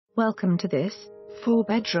Welcome to this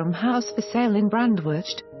 4-bedroom house for sale in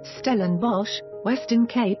Brandwacht, Stellenbosch, Western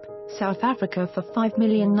Cape, South Africa for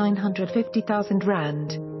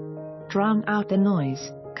R5,950,000. Drown out the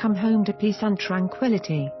noise, come home to peace and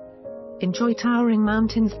tranquility. Enjoy towering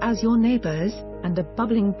mountains as your neighbours, and a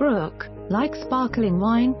bubbling brook, like sparkling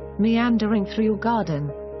wine, meandering through your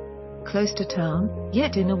garden. Close to town,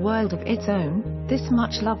 yet in a world of its own, this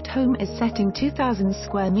much-loved home is set in 2,000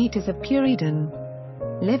 square meters of pure Eden.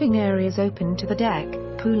 Living areas open to the deck,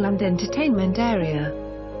 pool and entertainment area.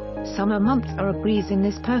 Summer months are a breeze in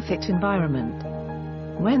this perfect environment.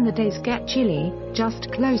 When the days get chilly,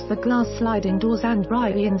 just close the glass sliding doors and lie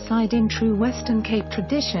inside in true Western Cape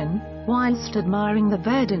tradition, whilst admiring the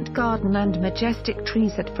verdant garden and majestic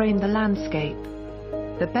trees that frame the landscape.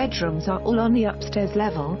 The bedrooms are all on the upstairs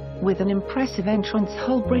level, with an impressive entrance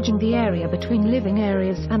hall bridging the area between living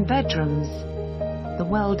areas and bedrooms. The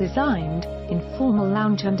well-designed, informal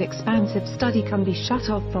lounge and expansive study can be shut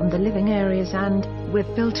off from the living areas and, with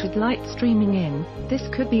filtered light streaming in, this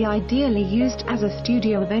could be ideally used as a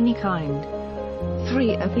studio of any kind.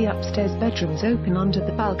 3 of the upstairs bedrooms open onto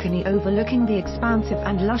the balcony overlooking the expansive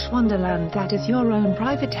and lush wonderland that is your own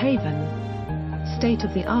private haven.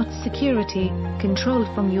 State-of-the-art security, controlled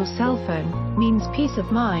from your cell phone, means peace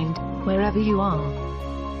of mind, wherever you are.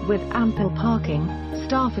 With ample parking,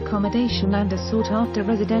 staff accommodation and a sought-after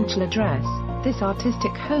residential address, this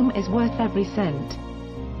artistic home is worth every cent.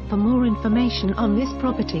 For more information on this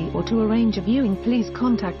property or to arrange a viewing, please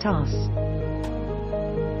contact us.